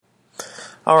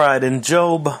All right, in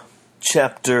Job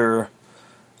chapter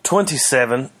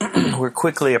 27, we're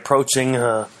quickly approaching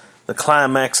the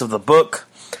climax of the book.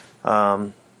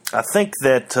 I think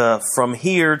that from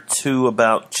here to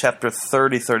about chapter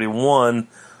 30, 31,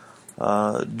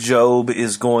 Job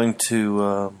is going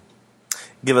to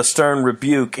give a stern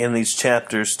rebuke in these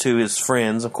chapters to his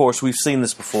friends. Of course, we've seen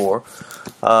this before.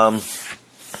 And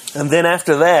then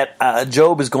after that,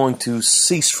 Job is going to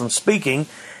cease from speaking,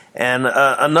 and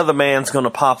another man's going to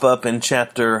pop up in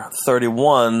chapter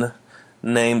 31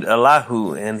 named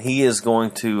Elihu, and he is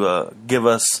going to give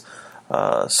us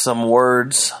some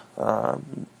words,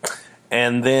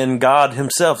 and then God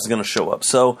himself is going to show up.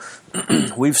 So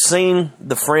we've seen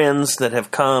the friends that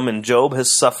have come, and Job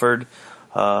has suffered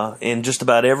in just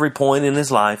about every point in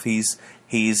his life. He's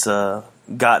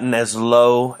gotten as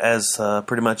low as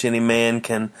pretty much any man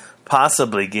can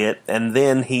possibly get, and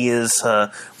then he is,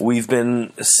 we've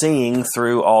been seeing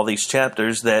through all these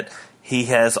chapters that he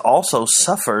has also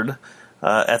suffered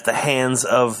at the hands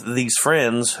of these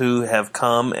friends who have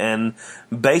come and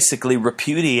basically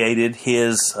repudiated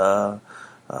his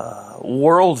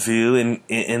worldview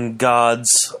in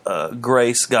God's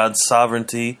grace, God's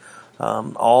sovereignty,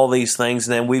 all these things.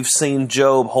 And then we've seen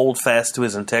Job hold fast to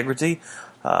his integrity.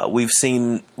 We've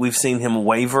seen him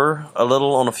waver a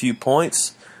little on a few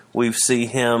points. We've seen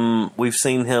him,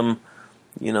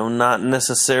 not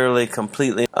necessarily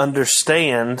completely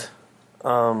understand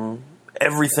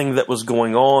everything that was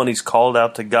going on. He's called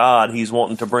out to God. He's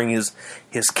wanting to bring his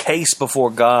case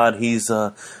before God. He's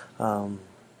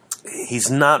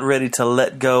not ready to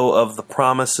let go of the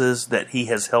promises that he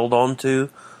has held on to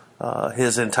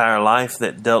his entire life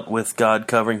that dealt with God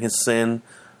covering his sin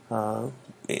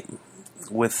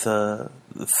with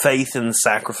faith in the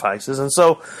sacrifices. And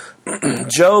so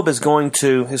Job is going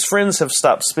to, his friends have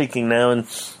stopped speaking now, and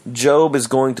Job is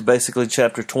going to basically,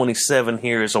 chapter 27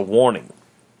 here is a warning.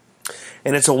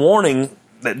 And it's a warning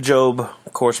that Job,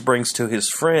 of course, brings to his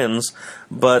friends,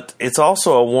 but it's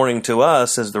also a warning to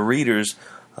us as the readers.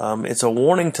 It's a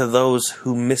warning to those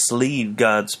who mislead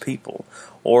God's people,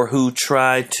 or who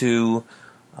try to,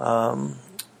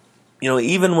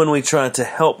 even when we try to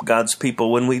help God's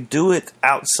people, when we do it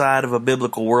outside of a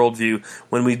biblical worldview,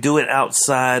 when we do it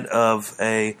outside of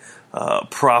a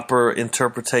proper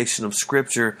interpretation of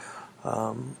Scripture,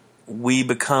 we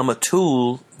become a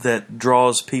tool that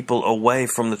draws people away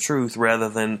from the truth rather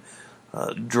than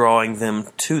drawing them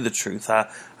to the truth. I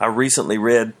recently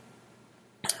read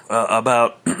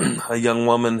about a young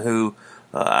woman who,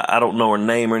 I don't know her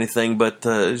name or anything, but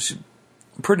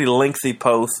pretty lengthy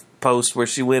post where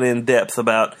she went in depth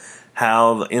about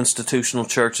how the institutional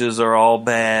churches are all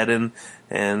bad, and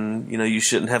you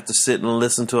shouldn't have to sit and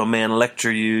listen to a man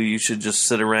lecture you. You should just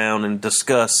sit around and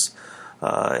discuss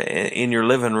in your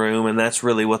living room, and that's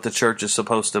really what the church is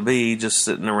supposed to be, just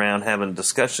sitting around having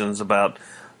discussions about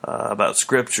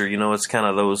Scripture. It's kind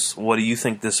of those, what do you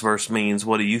think this verse means?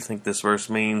 What do you think this verse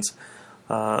means?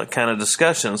 Kind of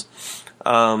discussions.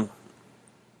 That's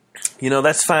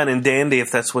fine and dandy if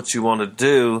that's what you want to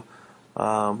do,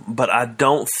 but I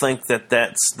don't think that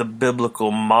that's the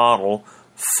biblical model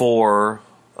for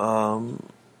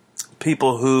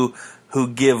people who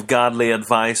give godly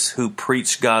advice, who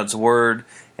preach God's Word,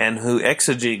 and who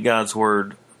exegete God's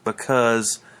Word,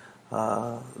 because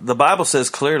the Bible says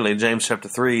clearly, James chapter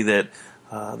 3, that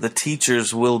the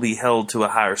teachers will be held to a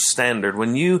higher standard.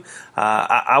 When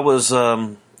I was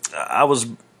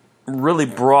really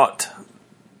brought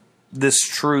this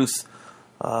truth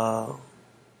slapped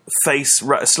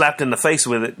in the face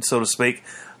with it, so to speak,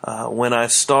 when I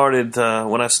started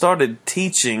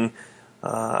teaching.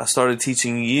 I started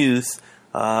teaching youth.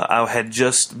 I had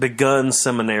just begun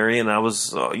seminary, and I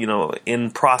was,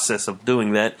 in process of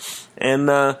doing that. And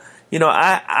I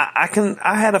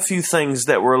had a few things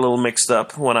that were a little mixed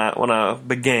up when I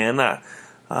began.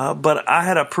 But I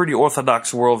had a pretty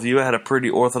orthodox worldview. I had a pretty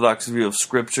orthodox view of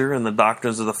Scripture and the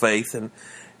doctrines of the faith,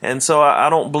 and so I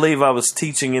don't believe I was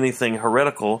teaching anything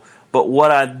heretical. But what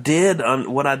I did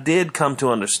come to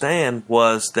understand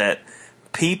was that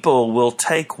people will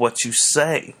take what you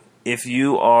say. If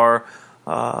you are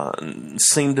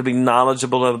seem to be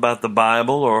knowledgeable about the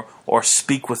Bible, or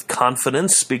speak with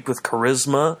confidence, speak with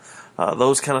charisma,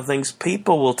 those kind of things,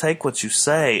 people will take what you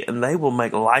say and they will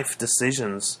make life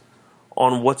decisions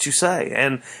on what you say.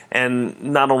 And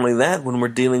not only that, when we're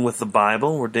dealing with the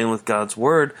Bible, we're dealing with God's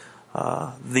Word,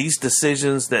 these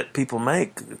decisions that people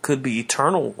make could be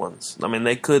eternal ones. I mean,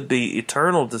 they could be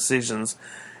eternal decisions,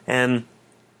 and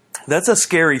that's a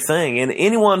scary thing. And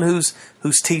anyone who's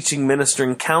teaching,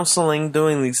 ministering, counseling,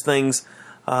 doing these things,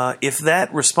 if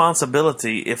that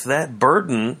responsibility, if that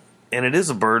burden and it is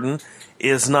a burden,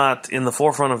 is not in the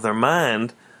forefront of their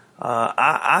mind,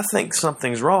 I think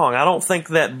something's wrong. I don't think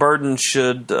that burden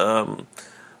should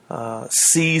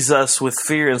seize us with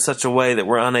fear in such a way that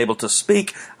we're unable to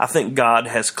speak. I think God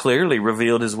has clearly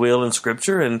revealed His will in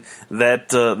Scripture, and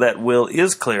that will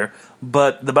is clear.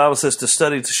 But the Bible says to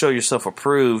study to show yourself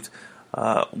approved.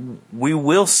 We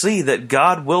will see that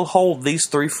God will hold these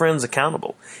three friends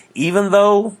accountable. Even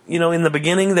though, in the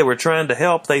beginning they were trying to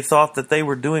help, they thought that they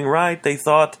were doing right, they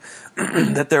thought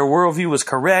that their worldview was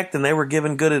correct, and they were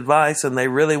given good advice, and they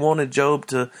really wanted Job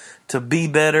to be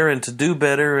better and to do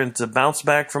better and to bounce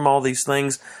back from all these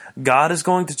things. God is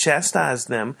going to chastise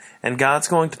them, and God's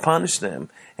going to punish them,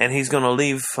 and He's going to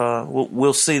leave,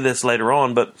 we'll see this later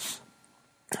on, but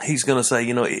He's going to say,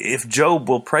 if Job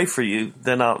will pray for you,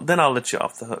 then I'll let you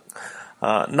off the hook.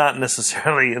 Not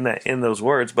necessarily in those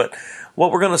words, but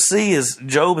what we're going to see is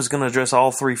Job is going to address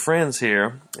all three friends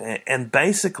here, and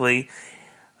basically,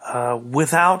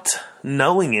 without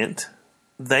knowing it,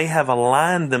 they have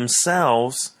aligned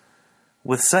themselves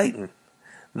with Satan.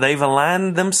 They've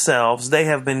aligned themselves. They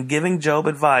have been giving Job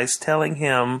advice, telling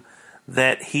him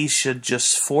that he should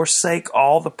just forsake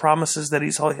all the promises that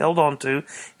he's held on to.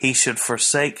 He should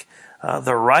forsake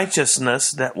the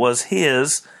righteousness that was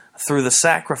his through the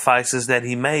sacrifices that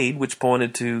he made, which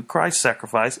pointed to Christ's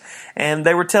sacrifice. And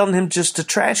they were telling him just to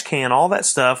trash can all that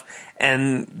stuff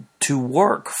and to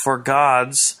work for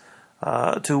God's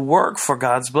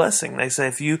blessing. They say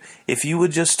if you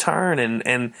would just turn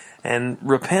and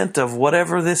repent of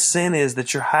whatever this sin is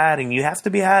that you're hiding. You have to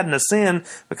be hiding a sin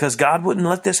because God wouldn't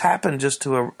let this happen just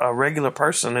to a regular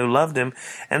person who loved Him.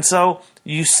 And so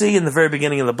you see in the very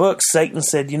beginning of the book, Satan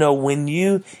said,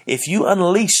 if you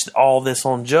unleashed all this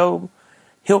on Job,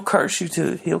 he'll curse you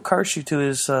to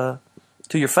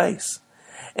your face,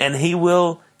 and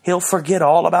He'll forget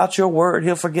all about your word.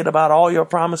 He'll forget about all your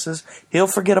promises. He'll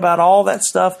forget about all that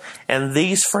stuff. And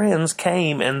these friends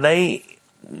came, and they,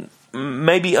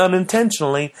 maybe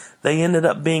unintentionally, they ended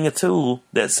up being a tool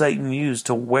that Satan used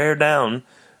to wear down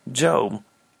Job.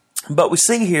 But we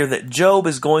see here that Job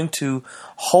is going to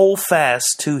hold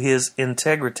fast to his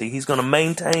integrity. He's going to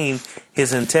maintain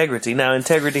his integrity. Now,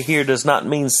 integrity here does not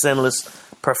mean sinless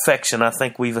perfection. I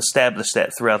think we've established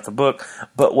that throughout the book.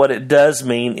 But what it does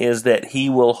mean is that he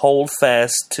will hold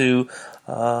fast to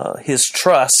his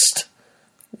trust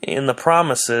in the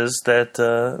promises that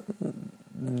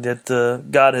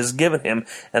God has given him,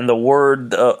 and the word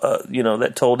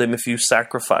that told him, if you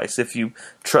sacrifice, if you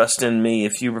trust in me,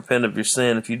 if you repent of your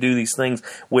sin, if you do these things,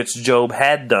 which Job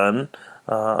had done.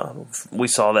 We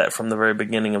saw that from the very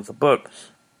beginning of the book.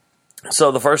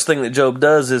 So the first thing that Job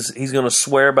does is he's going to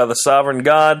swear by the sovereign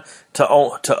God to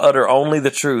utter only the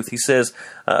truth. He says,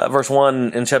 verse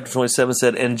 1 in chapter 27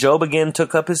 said, "And Job again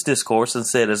took up his discourse and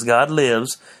said, As God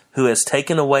lives, who has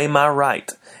taken away my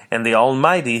right, and the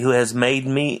Almighty who has made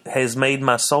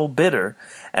my soul bitter,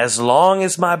 as long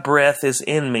as my breath is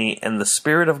in me and the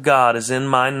Spirit of God is in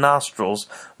my nostrils,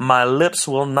 my lips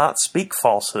will not speak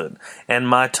falsehood, and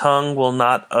my tongue will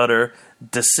not utter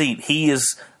deceit." He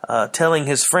is telling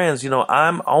his friends,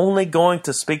 I'm only going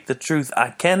to speak the truth. I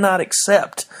cannot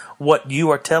accept what you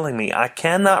are telling me. I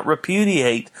cannot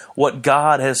repudiate what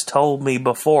God has told me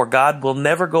before. God will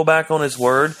never go back on His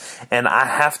word, and I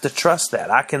have to trust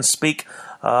that. I can speak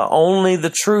only the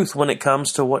truth when it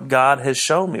comes to what God has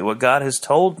shown me, what God has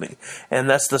told me. And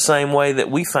that's the same way that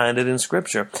we find it in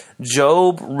Scripture.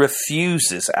 Job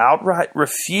outright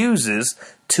refuses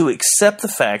to accept the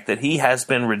fact that he has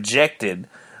been rejected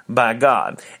by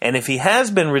God. And if he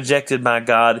has been rejected by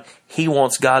God, he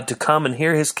wants God to come and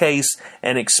hear his case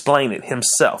and explain it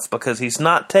himself, because he's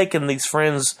not taking these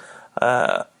friends'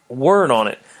 word on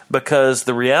it, because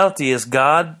the reality is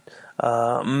God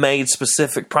made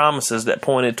specific promises that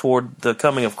pointed toward the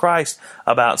coming of Christ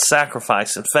about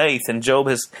sacrifice and faith, and Job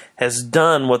has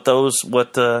done what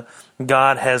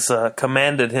God has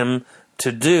commanded him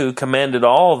to do, commanded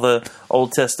all the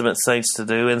Old Testament saints to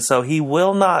do, and so he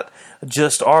will not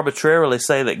just arbitrarily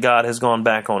say that God has gone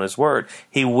back on His word.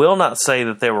 He will not say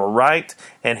that they were right,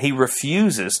 and he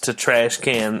refuses to trash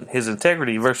can his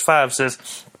integrity. Verse 5 says,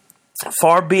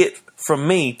 "Far be it from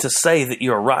me to say that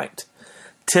you're right.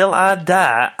 Till I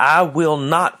die, I will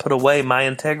not put away my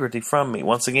integrity from me."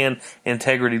 Once again,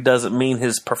 integrity doesn't mean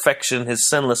his perfection, his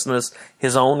sinlessness,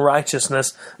 his own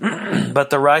righteousness, but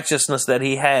the righteousness that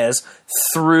he has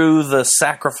through the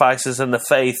sacrifices and the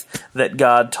faith that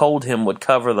God told him would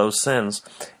cover those sins.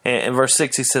 And in verse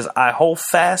 6 he says, "I hold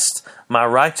fast my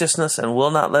righteousness and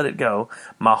will not let it go.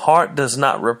 My heart does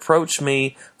not reproach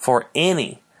me for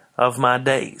any of my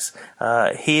days."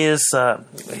 His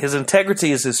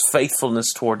integrity is his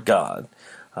faithfulness toward God.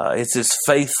 It's his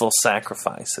faithful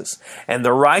sacrifices. And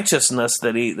the righteousness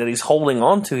that he's holding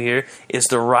on to here is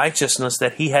the righteousness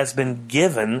that he has been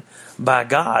given by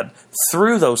God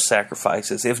through those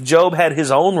sacrifices. If Job had his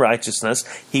own righteousness,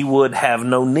 he would have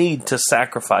no need to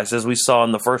sacrifice, as we saw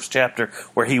in the first chapter,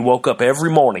 where he woke up every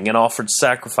morning and offered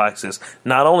sacrifices,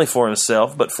 not only for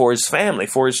himself, but for his family,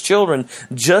 for his children,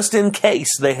 just in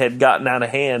case they had gotten out of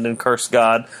hand and cursed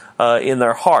God in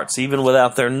their hearts. Even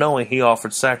without their knowing, he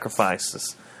offered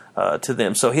sacrifices to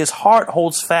them. So his heart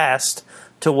holds fast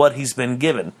to what he's been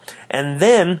given. And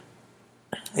then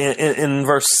in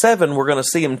verse 7, we're going to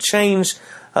see him change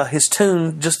his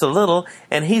tune just a little,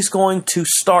 and he's going to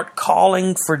start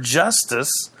calling for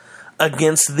justice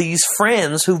against these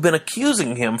friends who've been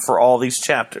accusing him for all these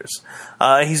chapters.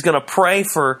 He's going to pray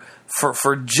for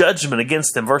judgment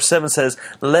against them. Verse 7 says,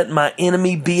 "Let my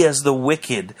enemy be as the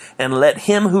wicked, and let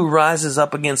him who rises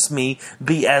up against me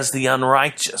be as the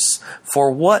unrighteous.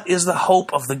 For what is the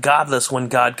hope of the godless when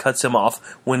God cuts him off,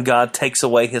 when God takes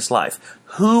away his life?"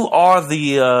 Who are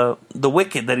the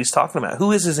wicked that he's talking about?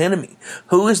 Who is his enemy?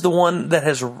 Who is the one that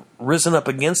has risen up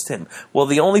against him? Well,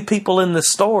 the only people in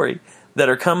this story that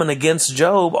are coming against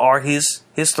Job are his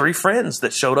three friends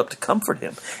that showed up to comfort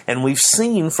him. And we've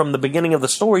seen from the beginning of the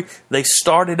story, they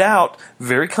started out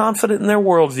very confident in their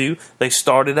worldview. They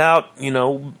started out,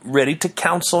 ready to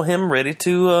counsel him, ready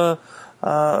to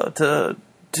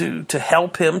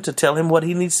help him, to tell him what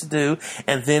he needs to do.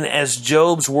 And then as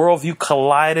Job's worldview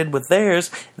collided with theirs,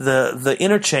 the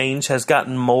interchange has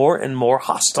gotten more and more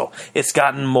hostile. It's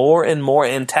gotten more and more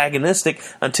antagonistic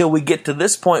until we get to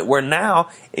this point where now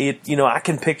I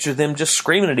can picture them just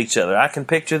screaming at each other. I can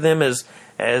picture them as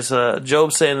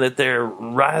Job saying that they're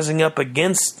rising up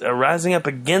against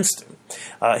him.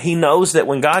 He knows that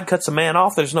when God cuts a man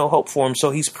off, there's no hope for him.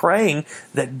 So he's praying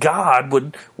that God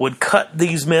would cut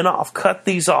these men off, cut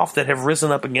these off that have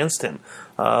risen up against him.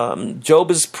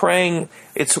 Job is praying.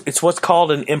 It's what's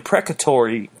called an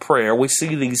imprecatory prayer. We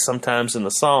see these sometimes in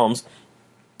the Psalms,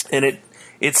 and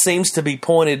it seems to be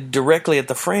pointed directly at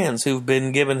the friends who've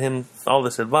been giving him all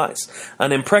this advice.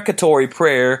 An imprecatory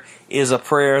prayer is a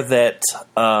prayer that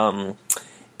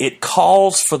it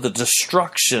calls for the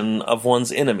destruction of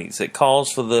one's enemies. It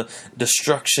calls for the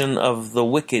destruction of the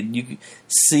wicked. You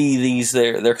see these,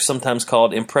 they're sometimes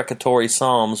called imprecatory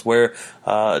psalms, where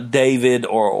David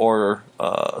or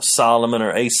Solomon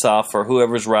or Asaph or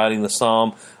whoever's writing the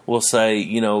psalm will say,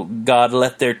 God,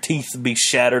 let their teeth be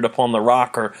shattered upon the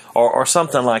rock, or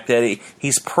something like that.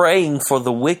 He's praying for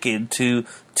the wicked to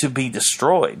be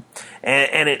destroyed.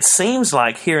 And it seems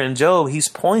like here in Job, he's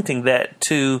pointing that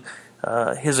to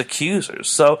his accusers.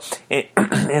 So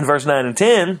in verse 9 and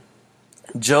 10,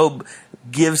 Job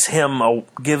gives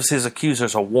his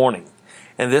accusers a warning.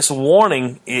 And this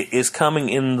warning is coming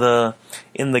in the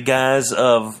guise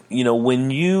of, when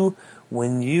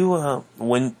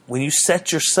you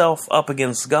set yourself up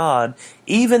against God,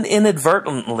 even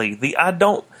inadvertently, I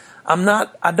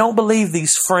don't believe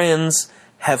these friends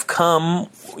have come,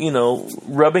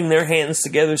 rubbing their hands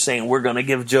together saying, we're going to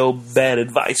give Job bad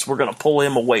advice, we're going to pull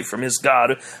him away from his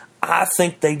God. I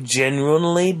think they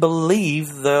genuinely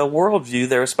believe the worldview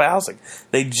they're espousing.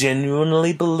 They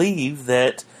genuinely believe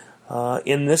that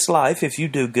in this life, if you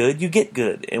do good, you get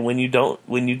good. And when you do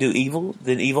evil,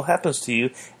 then evil happens to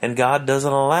you. And God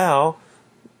doesn't allow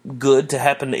good to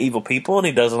happen to evil people, and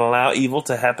he doesn't allow evil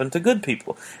to happen to good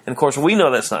people. And of course, we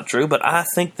know that's not true, but I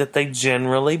think that they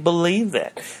generally believe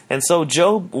that. And so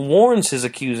Job warns his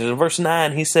accusers. In verse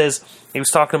 9, he says, he was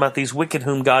talking about these wicked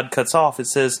whom God cuts off. It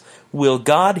says, "Will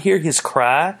God hear his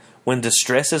cry when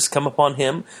distresses come upon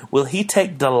him? Will he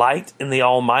take delight in the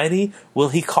Almighty? Will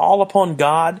he call upon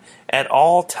God at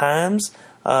all times?"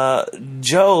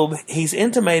 Job, he's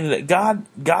intimating that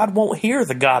God won't hear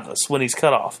the godless when he's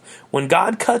cut off. When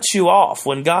God cuts you off,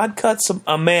 when God cuts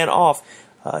a man off,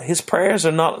 his prayers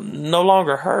are no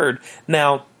longer heard.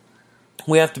 Now,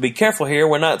 we have to be careful here.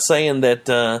 We're not saying that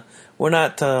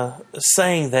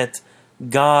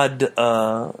God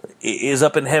is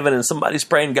up in heaven and somebody's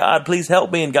praying, "God, please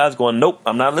help me," and God's going, "Nope,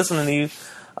 I'm not listening to you."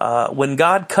 When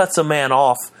God cuts a man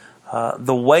off,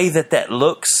 the way that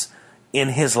looks in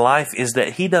his life is that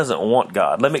he doesn't want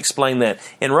God. Let me explain that.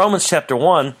 In Romans chapter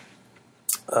 1,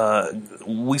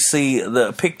 we see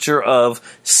the picture of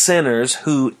sinners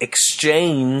who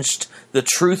exchanged the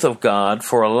truth of God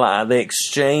for a lie. They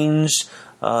exchanged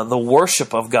the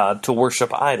worship of God to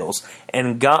worship idols,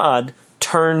 and God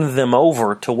turned them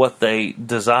over to what they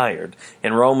desired.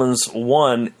 In Romans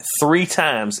 1, 3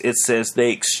 times it says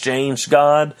they exchanged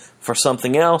God for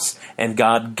something else, and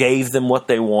God gave them what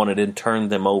they wanted and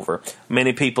turned them over.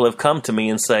 Many people have come to me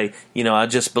and say, I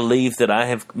just believe that I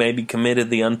have maybe committed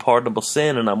the unpardonable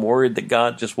sin, and I'm worried that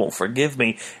God just won't forgive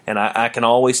me. And I can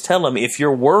always tell them, if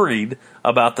you're worried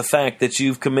about the fact that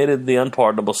you've committed the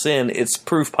unpardonable sin, it's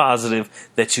proof positive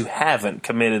that you haven't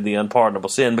committed the unpardonable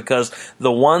sin, because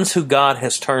the ones who God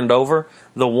has turned over,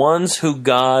 the ones who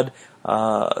God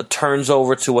turns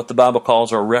over to what the Bible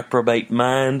calls a reprobate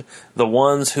mind, the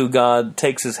ones who God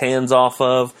takes his hands off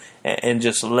of and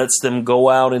just lets them go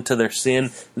out into their sin,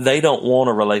 they don't want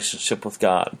a relationship with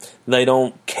God. They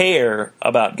don't care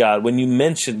about God. When you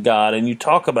mention God and you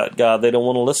talk about God, they don't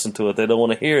want to listen to it. They don't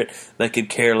want to hear it. They could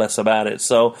care less about it.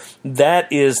 So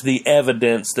that is the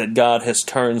evidence that God has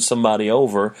turned somebody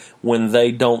over, when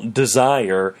they don't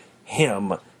desire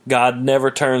him. God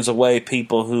never turns away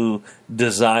people who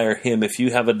desire him. If you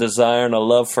have a desire and a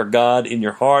love for God in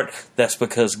your heart, that's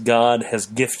because God has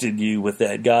gifted you with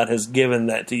that. God has given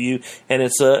that to you, and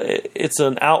it's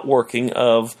an outworking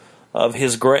of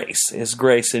his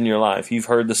grace in your life. You've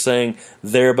heard the saying,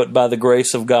 "There but by the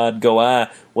grace of God go I."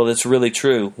 Well, it's really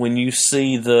true. When you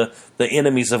see the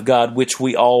enemies of God, which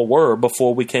we all were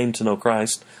before we came to know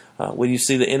Christ, when you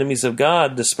see the enemies of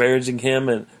God disparaging him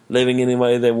and living any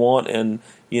way they want, and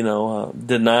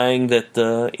denying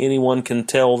that anyone can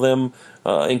tell them,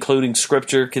 including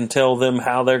Scripture, can tell them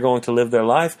how they're going to live their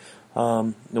life,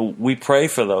 we pray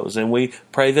for those, and we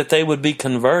pray that they would be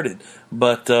converted.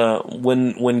 But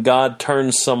when God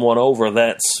turns someone over,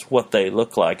 that's what they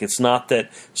look like. It's not that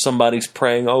somebody's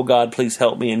praying, "Oh God, please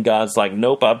help me," and God's like,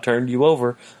 "Nope, I've turned you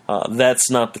over." That's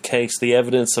not the case. The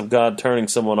evidence of God turning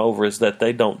someone over is that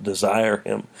they don't desire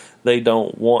him. They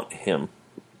don't want him.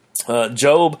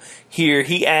 Job here,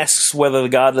 he asks whether the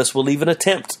godless will even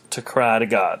attempt to cry to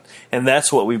God. And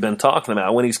that's what we've been talking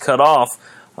about. When he's cut off,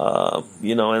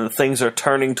 and things are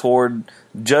turning toward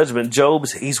judgment,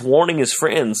 he's warning his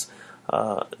friends,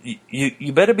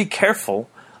 you better be careful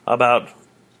about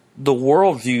the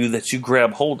worldview that you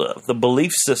grab hold of, the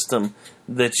belief system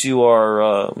that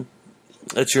you're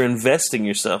investing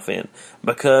yourself in.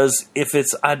 Because if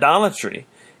it's idolatry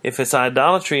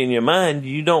in your mind,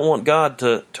 you don't want God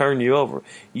to turn you over.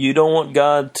 You don't want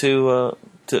God to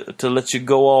let you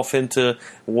go off into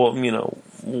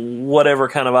whatever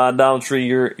kind of idolatry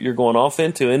you're going off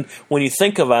into. And when you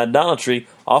think of idolatry,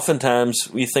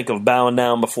 oftentimes we think of bowing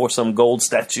down before some gold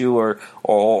statue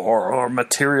or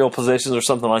material possessions or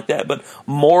something like that. But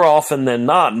more often than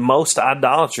not, most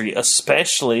idolatry,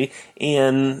 especially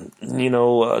in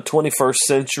 21st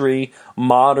century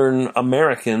modern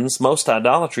Americans, most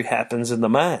idolatry happens in the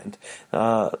mind.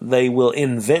 They will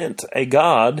invent a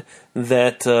god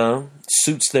that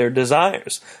suits their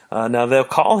desires. Now they'll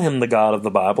call him the God of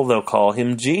the Bible. They'll call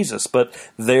him Jesus, but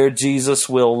their Jesus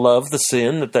will love the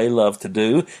sin that they love to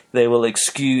do. He will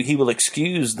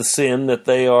excuse the sin that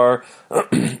they are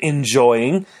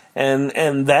enjoying,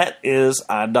 and that is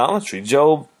idolatry.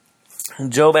 Job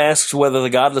asks whether the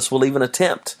godless will even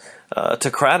attempt to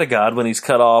cry to God when he's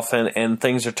cut off and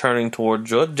things are turning toward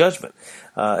judgment.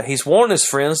 He's warned his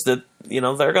friends that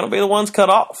they're going to be the ones cut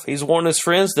off. He's warned his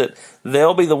friends that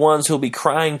they'll be the ones who'll be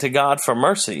crying to God for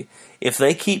mercy if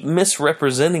they keep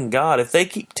misrepresenting God, if they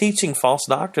keep teaching false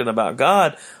doctrine about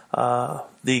God.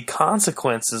 The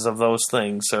consequences of those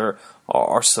things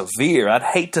are severe. I'd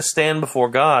hate to stand before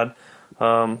God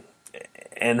and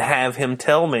have him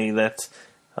tell me that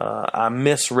I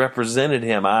misrepresented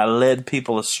him. I led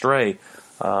people astray.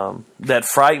 That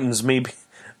frightens me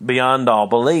beyond all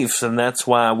beliefs, and that's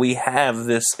why we have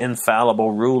this infallible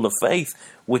rule of faith,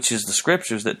 which is the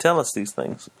Scriptures that tell us these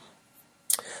things.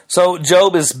 So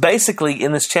Job is basically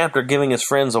in this chapter giving his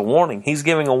friends a warning. He's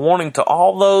giving a warning to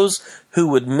all those who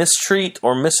would mistreat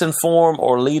or misinform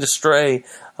or lead astray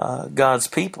God's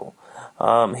people.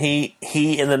 He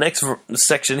in the next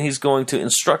section, he's going to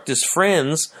instruct his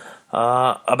friends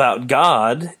about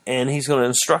God, and he's going to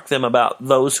instruct them about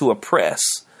those who oppress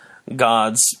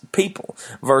God's people.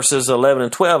 Verses 11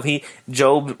 and 12,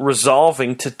 Job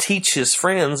resolving to teach his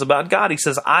friends about God. He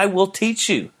says, "I will teach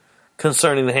you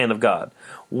concerning the hand of God.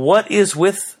 What is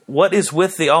with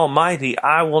the Almighty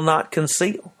I will not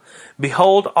conceal.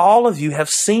 Behold, all of you have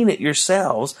seen it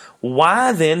yourselves.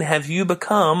 Why then have you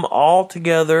become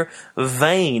altogether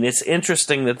vain?" It's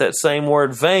interesting that same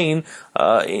word "vain"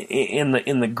 in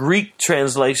the Greek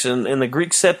translation, in the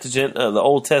Greek Septuagint, the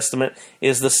Old Testament,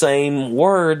 is the same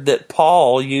word that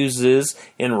Paul uses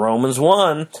in Romans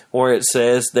 1, where it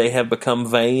says they have become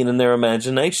vain in their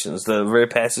imaginations, the very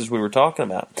passage we were talking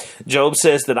about. Job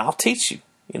says that I'll teach you.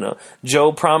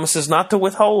 Job promises not to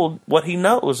withhold what he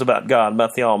knows about God,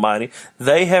 about the Almighty.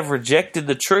 They have rejected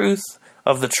the truth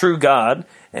of the true God,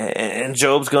 and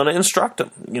Job's going to instruct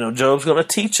him. Job's going to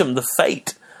teach him the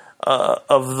fate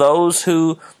of those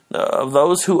who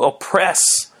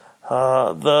oppress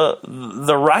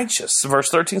the righteous. Verse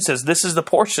 13 says, "This is the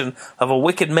portion of a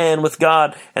wicked man with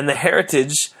God, and the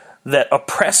heritage that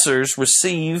oppressors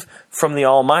receive from the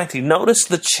Almighty." Notice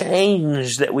the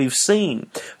change that we've seen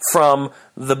from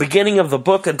the beginning of the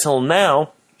book until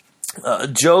now.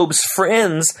 Job's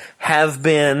friends have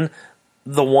been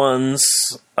the ones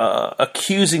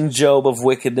accusing Job of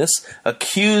wickedness,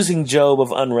 accusing Job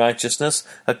of unrighteousness,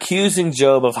 accusing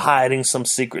Job of hiding some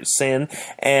secret sin.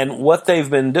 And what they've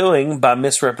been doing by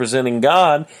misrepresenting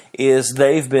God is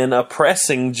they've been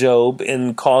oppressing Job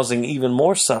and causing even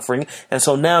more suffering. And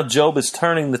so now Job is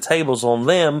turning the tables on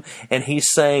them, and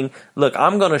he's saying, look,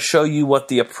 I'm going to show you what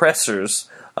the oppressors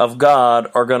of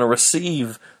God are going to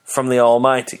receive from the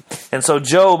Almighty. And so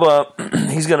Job,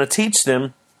 he's going to teach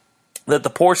them that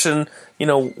the portion,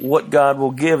 what God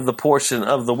will give the portion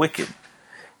of the wicked.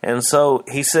 And so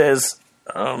he says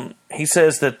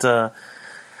that,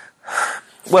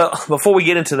 before we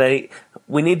get into that,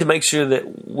 we need to make sure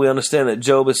that we understand that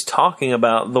Job is talking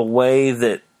about the way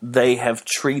that they have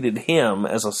treated him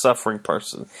as a suffering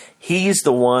person. He's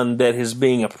the one that is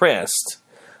being oppressed.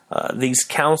 These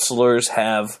counselors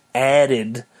have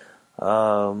added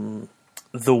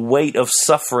the weight of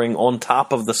suffering on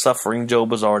top of the suffering Job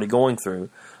was already going through.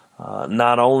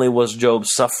 Not only was Job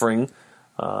suffering,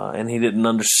 and he didn't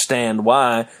understand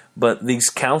why, but these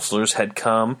counselors had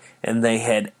come and they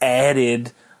had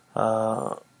added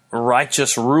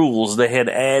righteous rules. They had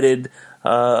added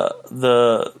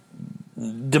the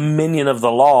dominion of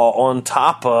the law on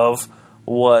top of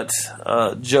what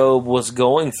Job was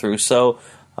going through. So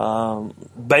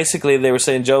basically they were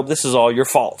saying, Job, this is all your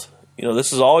fault.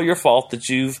 This is all your fault that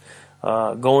you've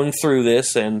going through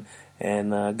this, and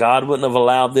God wouldn't have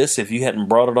allowed this if you hadn't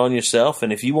brought it on yourself.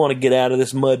 And if you want to get out of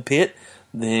this mud pit,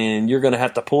 then you're going to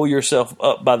have to pull yourself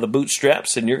up by the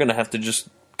bootstraps, and you're going to have to just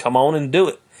come on and do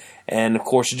it. And of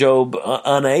course, Job,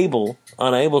 unable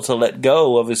to let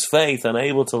go of his faith,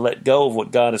 unable to let go of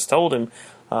what God has told him,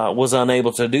 was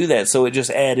unable to do that. So it just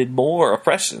added more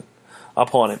oppression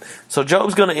upon him. So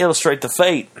Job's going to illustrate the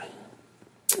fate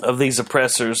of these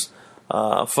oppressors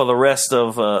for the rest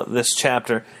of this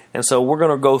chapter. And so we're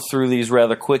going to go through these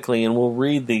rather quickly, and we'll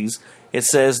read these. It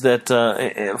says that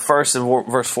first in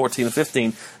verse 14 and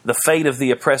 15, the fate of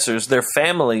the oppressors, their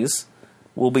families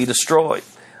will be destroyed.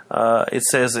 It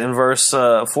says in verse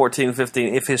 14 and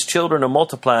 15, if his children are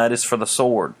multiplied, it's for the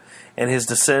sword, and his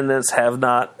descendants have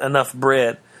not enough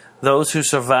bread. Those who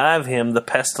survive him, the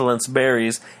pestilence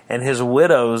buries, and his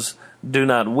widows do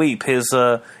not weep. He's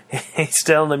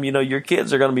telling them, your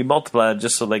kids are going to be multiplied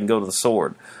just so they can go to the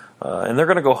sword. And they're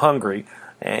going to go hungry.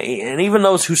 And even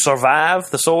those who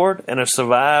survive the sword and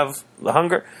survive the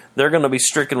hunger, they're going to be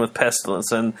stricken with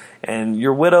pestilence. And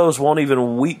your widows won't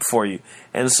even weep for you.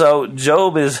 And so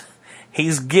Job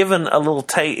he's given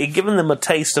given them a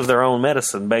taste of their own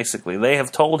medicine, basically. They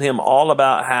have told him all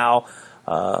about how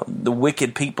the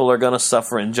wicked people are going to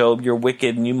suffer. And Job, you're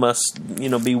wicked, and you must,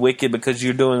 be wicked because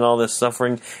you're doing all this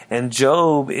suffering. And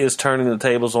Job is turning the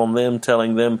tables on them,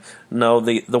 telling them, no,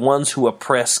 the ones who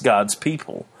oppress God's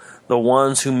people, the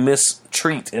ones who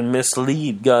mistreat and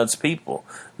mislead God's people,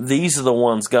 these are the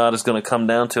ones God is going to come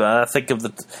down to. I think of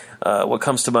what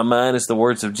comes to my mind is the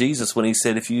words of Jesus when he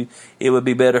said, it would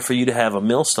be better for you to have a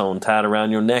millstone tied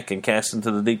around your neck and cast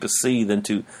into the deepest sea than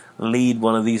to lead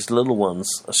one of these little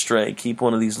ones astray. Keep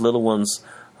one of these little ones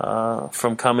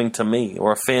from coming to me,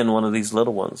 or offend one of these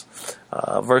little ones.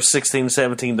 Verse 16,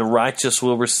 17, the righteous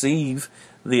will receive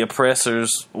the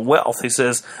oppressor's wealth. He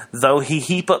says, though he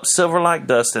heap up silver like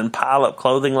dust and pile up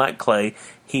clothing like clay,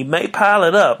 he may pile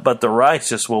it up, but the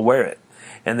righteous will wear it,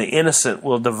 and the innocent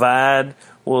will divide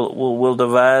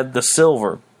the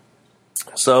silver.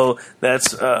 So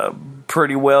that's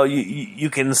pretty well. You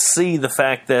can see the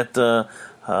fact that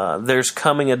there's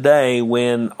coming a day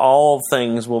when all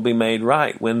things will be made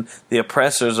right, when the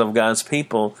oppressors of God's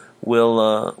people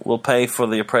will pay for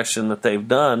the oppression that they've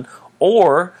done,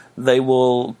 or they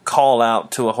will call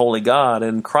out to a holy God,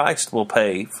 and Christ will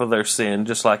pay for their sin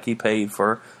just like he paid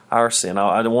for our sin.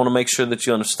 I want to make sure that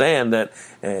you understand that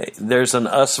there's an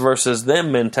us versus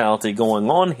them mentality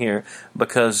going on here,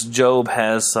 because Job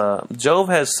has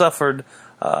suffered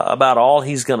about all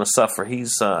he's going to suffer.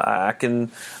 I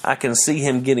can see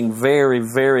him getting very,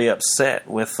 very upset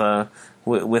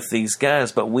with these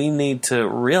guys. But we need to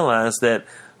realize that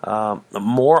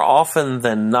more often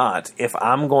than not, if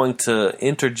I'm going to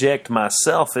interject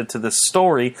myself into this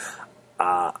story,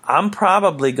 I'm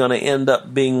probably going to end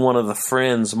up being one of the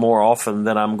friends more often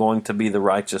than I'm going to be the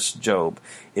righteous Job.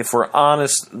 If we're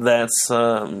honest, that's,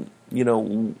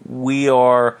 we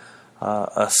are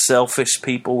a selfish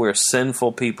people. We're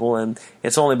sinful people, and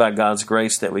it's only by God's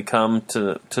grace that we come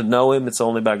to know Him. It's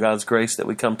only by God's grace that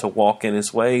we come to walk in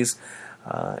His ways.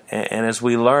 And as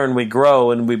we learn, we grow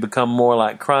and we become more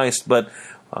like Christ. But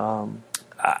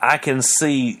I can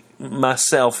see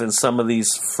myself in some of these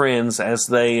friends as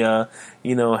they,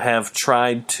 have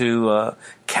tried to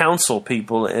counsel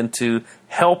people and to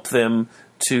help them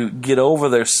to get over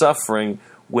their suffering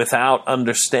without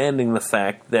understanding the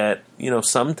fact that,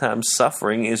 sometimes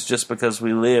suffering is just because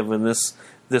we live in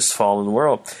this fallen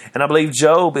world. And I believe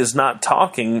Job is not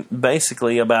talking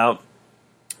basically about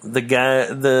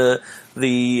the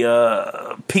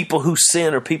people who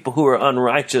sin or people who are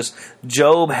unrighteous.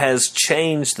 Job has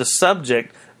changed the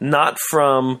subject, not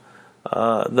from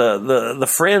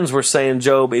the friends were saying,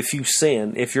 Job, if you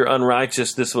sin, if you're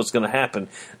unrighteous, this is what's going to happen.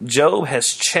 Job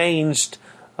has changed.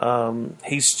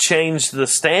 He's changed the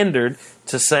standard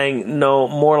to saying, no,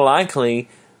 more likely,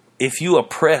 if you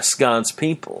oppress God's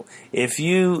people, if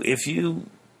you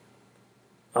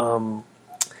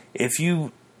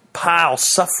pile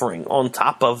suffering on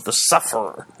top of the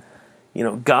sufferer,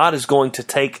 God is going to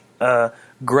take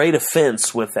great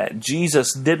offense with that.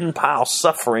 Jesus didn't pile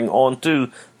suffering onto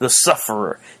the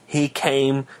sufferer. He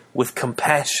came with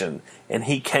compassion, and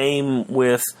He came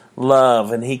with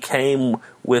love, and He came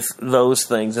with those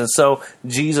things. And so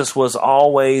Jesus was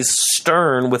always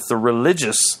stern with the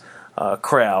religious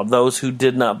crowd, those who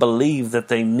did not believe that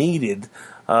they needed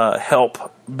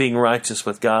help being righteous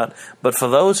with God. But for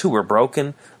those who were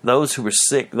broken, those who were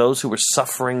sick, those who were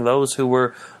suffering, those who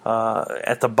were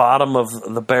at the bottom of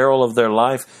the barrel of their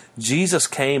life, Jesus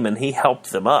came and He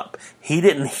helped them up. He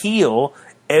didn't heal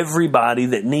everybody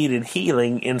that needed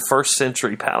healing in first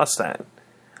century Palestine.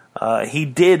 He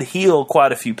did heal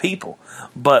quite a few people,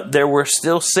 but there were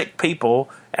still sick people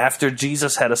after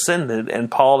Jesus had ascended and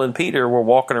Paul and Peter were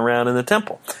walking around in the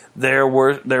temple. There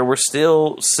were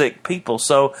still sick people.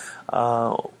 So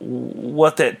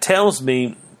what that tells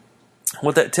me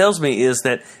is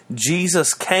that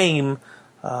Jesus came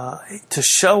to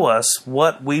show us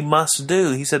what we must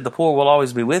do. He said, the poor will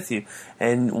always be with you.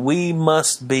 And we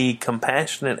must be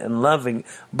compassionate and loving,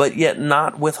 but yet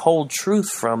not withhold truth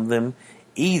from them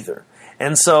either.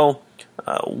 And so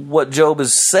what Job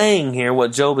is saying here,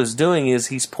 what Job is doing is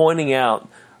he's pointing out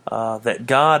that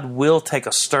God will take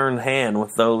a stern hand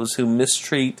with those who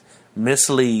mistreat,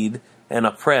 mislead, and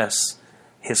oppress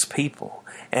His people.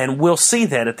 And we'll see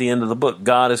that at the end of the book.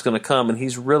 God is going to come and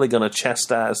He's really going to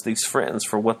chastise these friends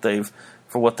for what they've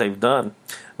done.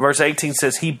 Verse 18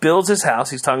 says, He builds His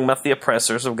house. He's talking about the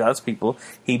oppressors of God's people.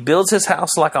 He builds His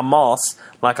house like a moss,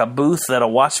 like a booth that a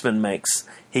watchman makes.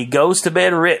 He goes to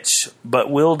bed rich, but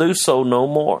will do so no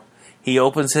more. He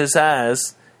opens his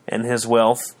eyes, and his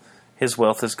wealth is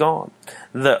gone.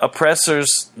 The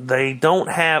oppressors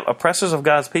of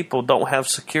God's people don't have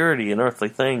security in earthly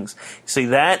things. See,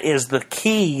 that is the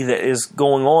key that is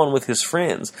going on with his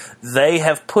friends. They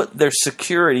have put their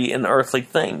security in earthly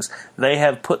things. They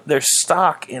have put their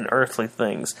stock in earthly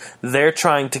things. They're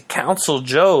trying to counsel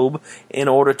Job in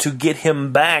order to get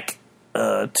him back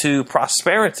to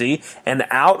prosperity and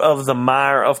out of the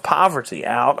mire of poverty,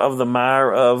 out of the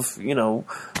mire of the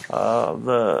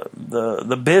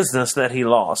business that he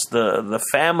lost, the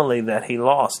family that he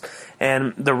lost.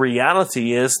 And the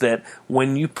reality is that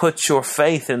when you put your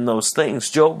faith in those things,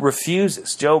 Job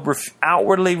refuses.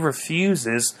 Outwardly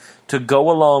refuses to go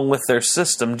along with their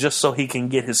system just so he can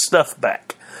get his stuff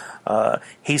back.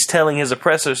 He's telling his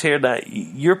oppressors here that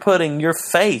you're putting your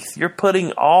faith, you're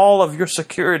putting all of your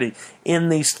security in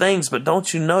these things, but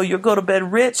don't you know you'll go to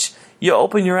bed rich? You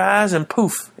open your eyes and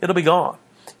poof, it'll be gone.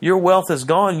 Your wealth is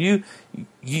gone. You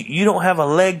don't have a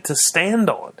leg to stand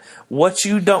on. What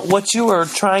you are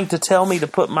trying to tell me to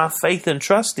put my faith and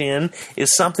trust in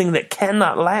is something that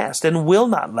cannot last and will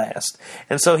not last.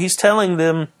 And so he's telling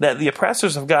them that the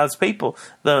oppressors of God's people,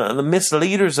 the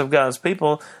misleaders of God's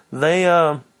people,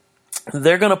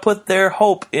 they're going to put their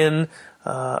hope in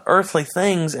earthly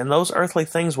things, and those earthly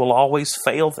things will always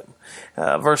fail them.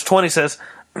 Verse 20 says,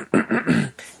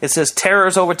 it says,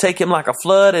 terrors overtake him like a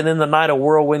flood, and in the night a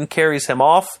whirlwind carries him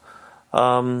off.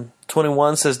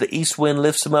 21 says, the east wind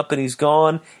lifts him up and he's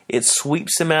gone. It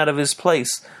sweeps him out of his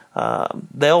place.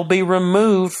 They'll be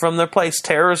removed from their place.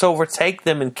 Terrors overtake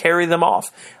them and carry them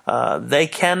off. They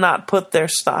cannot put their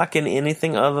stock in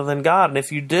anything other than God. And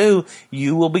if you do,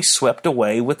 you will be swept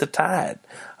away with the tide.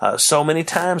 So many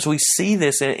times we see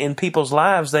this in people's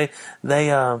lives. They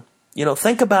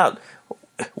think about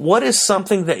What is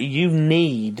something that you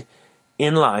need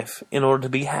in life in order to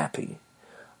be happy?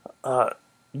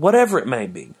 Whatever it may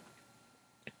be.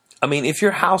 I mean, if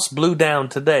your house blew down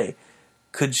today,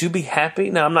 could you be happy?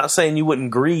 Now, I'm not saying you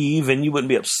wouldn't grieve and you wouldn't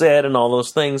be upset and all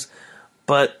those things,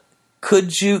 but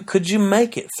could you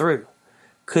make it through?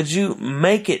 Could you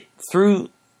make it through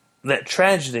that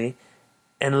tragedy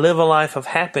and live a life of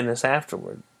happiness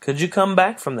afterward? Could you come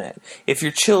back from that? If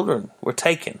your children were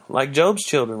taken, like Job's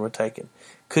children were taken,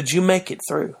 could you make it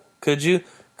through? Could you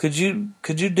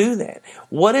do that?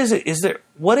 What is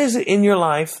it in your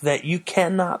life that you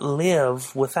cannot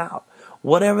live without?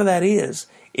 Whatever that is,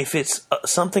 if it's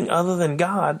something other than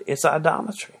God, it's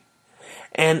idolatry.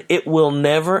 And it will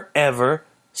never ever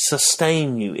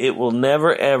sustain you. It will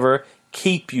never ever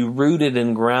keep you rooted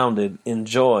and grounded in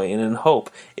joy and in hope.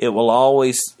 It will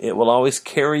always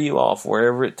carry you off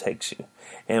wherever it takes you.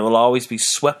 And it will always be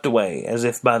swept away as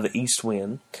if by the east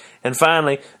wind. And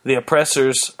finally, the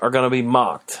oppressors are going to be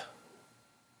mocked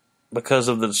because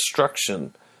of the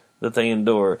destruction that they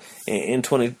endure. In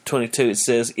 2022, it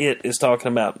says it is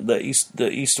talking about the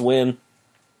east wind.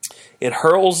 It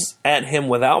hurls at him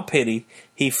without pity.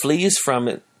 He flees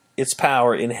from its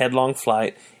power in headlong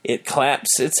flight. It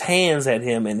claps its hands at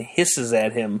him and hisses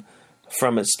at him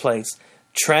from its place.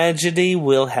 Tragedy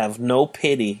will have no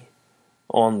pity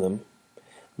on them.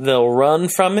 They'll run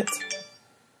from it,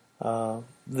 but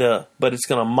it's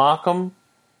going to mock them.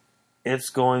 It's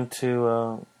going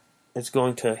to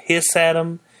hiss at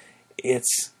them.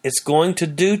 It's going to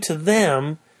do to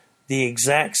them the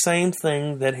exact same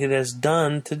thing that it has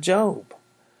done to Job.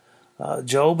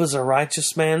 Job is a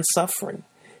righteous man suffering.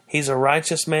 He's a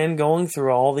righteous man going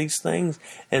through all these things.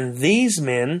 And these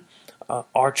men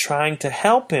are trying to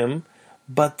help him,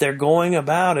 but they're going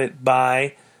about it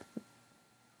by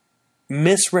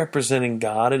misrepresenting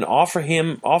God and offering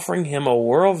him a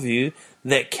worldview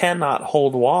that cannot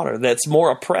hold water, that's more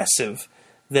oppressive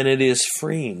than it is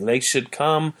freeing. They should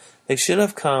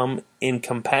have come in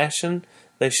compassion.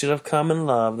 They should have come in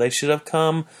love. They should have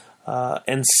come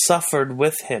and suffered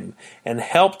with him and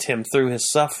helped him through his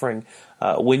suffering.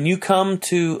 When you come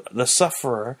to the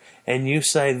sufferer and you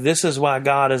say, this is why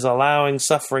God is allowing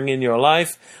suffering in your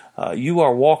life, you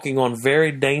are walking on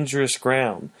very dangerous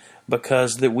ground,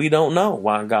 because that we don't know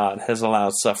why God has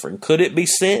allowed suffering. Could it be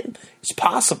sin? It's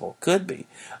possible. Could be.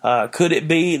 Could it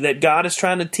be that God is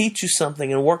trying to teach you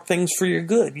something and work things for your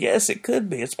good? Yes, it could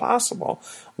be. It's possible.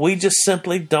 We just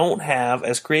simply don't have,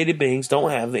 as created beings,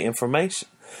 don't have the information.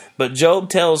 But Job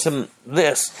tells him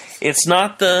this: it's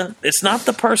not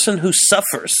the person who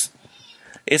suffers.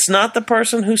 It's not the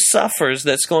person who suffers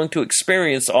that's going to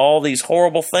experience all these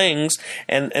horrible things,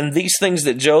 and these things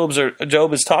that Job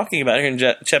is talking about here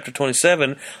in chapter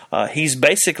 27. He's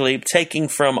basically taking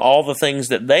from all the things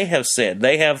that they have said.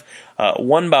 They have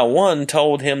one by one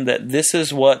told him that this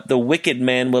is what the wicked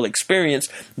man will experience.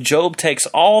 Job takes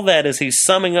all that as he's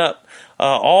summing up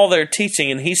all their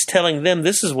teaching, and he's telling them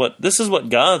this is what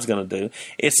God's going to do.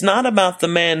 It's not about the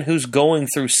man who's going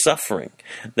through suffering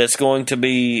that's going to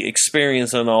be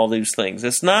experiencing all these things.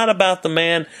 It's not about the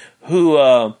man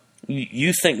who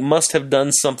you think must have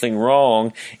done something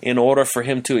wrong in order for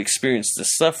him to experience the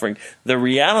suffering. The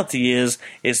reality is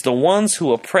the ones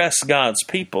who oppress God's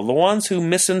people, the ones who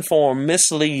misinform,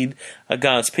 mislead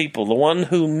God's people, the one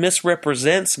who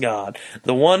misrepresents God,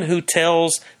 the one who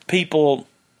tells people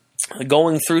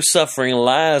going through suffering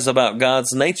lies about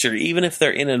God's nature, even if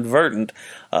they're inadvertent.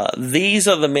 These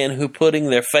are the men who putting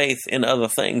their faith in other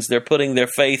things. They're putting their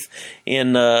faith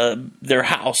in their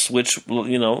house, which,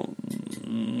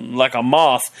 like a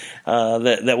moth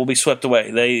that will be swept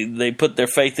away. They put their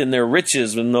faith in their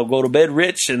riches, and they'll go to bed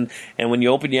rich, and when you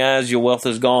open your eyes, your wealth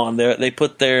is gone. They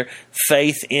put their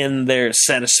faith in their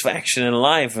satisfaction in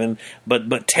life,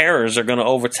 but terrors are going to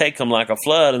overtake them like a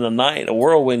flood in the night. A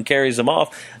whirlwind carries them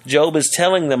off. Job is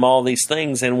telling them all these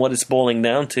things, and what it's boiling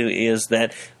down to is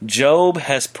that Job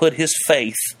has put his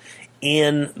faith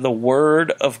in the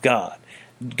Word of God.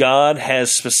 God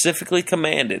has specifically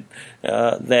commanded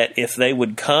that if they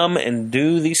would come and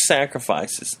do these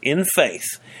sacrifices in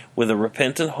faith with a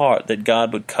repentant heart, that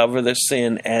God would cover their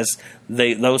sin, as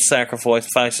those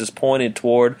sacrifices pointed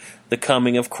toward the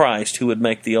coming of Christ, who would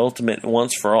make the ultimate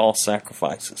once-for-all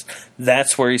sacrifices.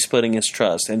 That's where he's putting his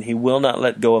trust, and he will not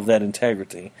let go of that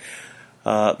integrity.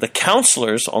 The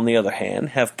counselors, on the other hand,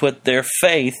 have put their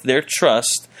faith, their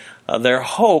trust, their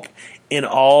hope in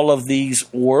all of these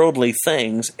worldly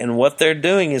things, and what they're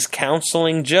doing is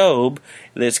counseling Job.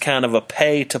 There's kind of a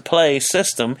pay-to-play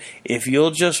system. If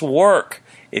you'll just work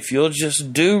if you'll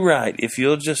just do right, if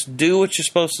you'll just do what you're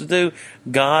supposed to do,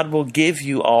 God will give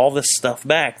you all this stuff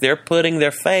back. They're putting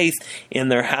their faith in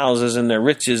their houses and their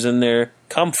riches and their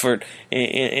comfort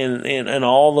and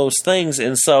all those things.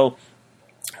 And so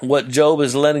what Job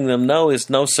is letting them know is,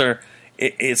 no, sir,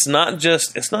 it's not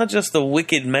just the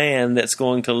wicked man that's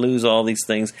going to lose all these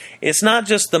things. It's not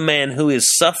just the man who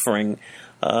is suffering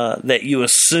that you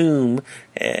assume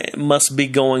must be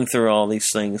going through all these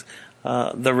things.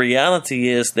 The reality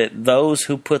is that those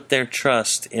who put their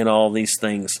trust in all these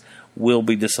things will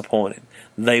be disappointed.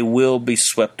 They will be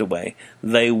swept away.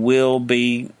 They will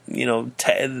be,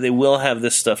 they will have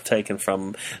this stuff taken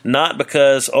from them. Not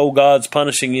because, God's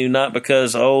punishing you, not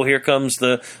because, here comes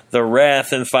the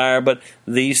wrath and fire, but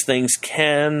these things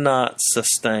cannot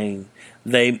sustain.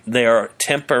 They are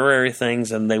temporary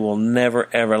things, and they will never,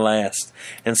 ever last.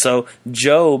 And so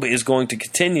Job is going to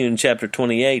continue in chapter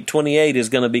 28. 28 is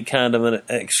going to be kind of an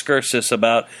excursus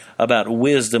about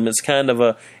wisdom. It's kind of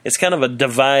a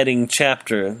dividing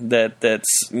chapter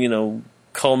that's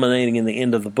culminating in the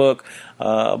end of the book.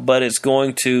 But it's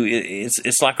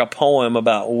like a poem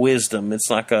about wisdom. It's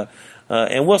like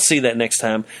and we'll see that next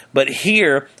time. But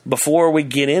here, before we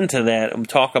get into that and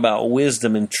talk about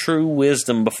wisdom and true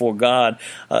wisdom before God,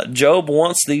 Job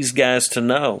wants these guys to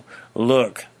know,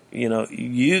 look,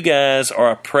 you guys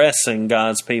are oppressing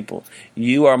God's people.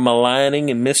 You are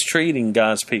maligning and mistreating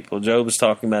God's people. Job is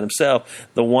talking about himself.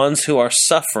 The ones who are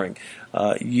suffering,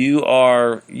 you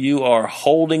are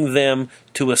holding them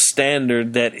to a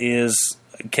standard that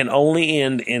can only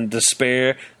end in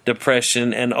despair,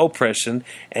 depression, and oppression,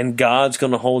 and God's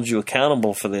going to hold you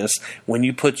accountable for this. When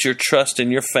you put your trust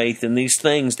and your faith in these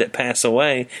things that pass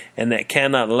away and that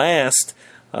cannot last,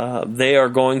 they are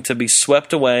going to be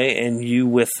swept away, and you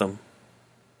with them.